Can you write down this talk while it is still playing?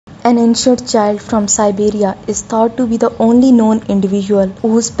An ancient child from Siberia is thought to be the only known individual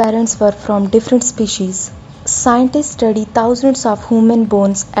whose parents were from different species. Scientists study thousands of human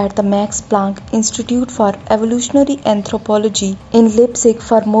bones at the Max Planck Institute for Evolutionary Anthropology in Leipzig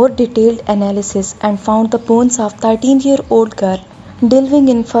for more detailed analysis and found the bones of 13-year-old girl. Delving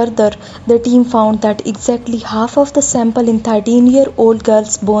in further, the team found that exactly half of the sample in 13-year-old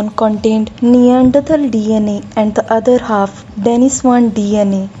girl's bone contained Neanderthal DNA and the other half Denisovan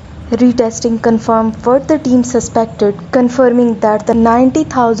DNA. Retesting confirmed what the team suspected, confirming that the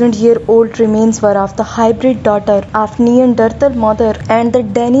 90,000-year-old remains were of the hybrid daughter of Neanderthal mother and the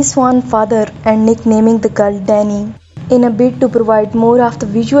Denisovan father, and nicknaming the girl Denny. In a bid to provide more of the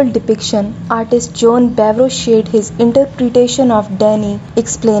visual depiction, artist John Bavro shared his interpretation of Denny,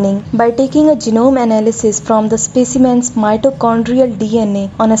 explaining, "By taking a genome analysis from the specimen's mitochondrial DNA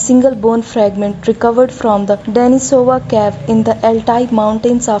on a single bone fragment recovered from the Denisova Cave in the Altai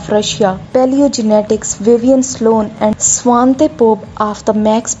Mountains of Russia, paleogenetics Vivian Sloan and Svante Pope of the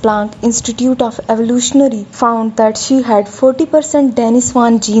Max Planck Institute of Evolutionary found that she had 40%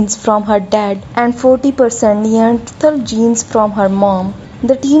 Denisovan genes from her dad and 40% Neanderthal genes from her mom."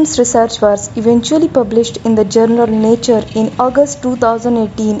 The team's research was eventually published in the journal Nature in August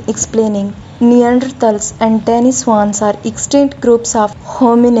 2018, explaining, "Neanderthals and Denisovans are extinct groups of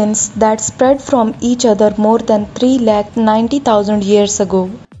hominins that spread from each other more than 390,000 years ago."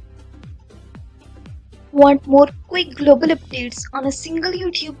 Want more quick global updates on a single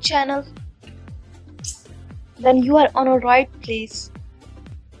YouTube channel? Then you are on a right place.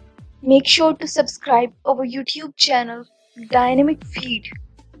 Make sure to subscribe our YouTube channel, Dynamic Feed,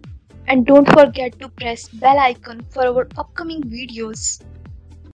 and don't forget to press bell icon for our upcoming videos.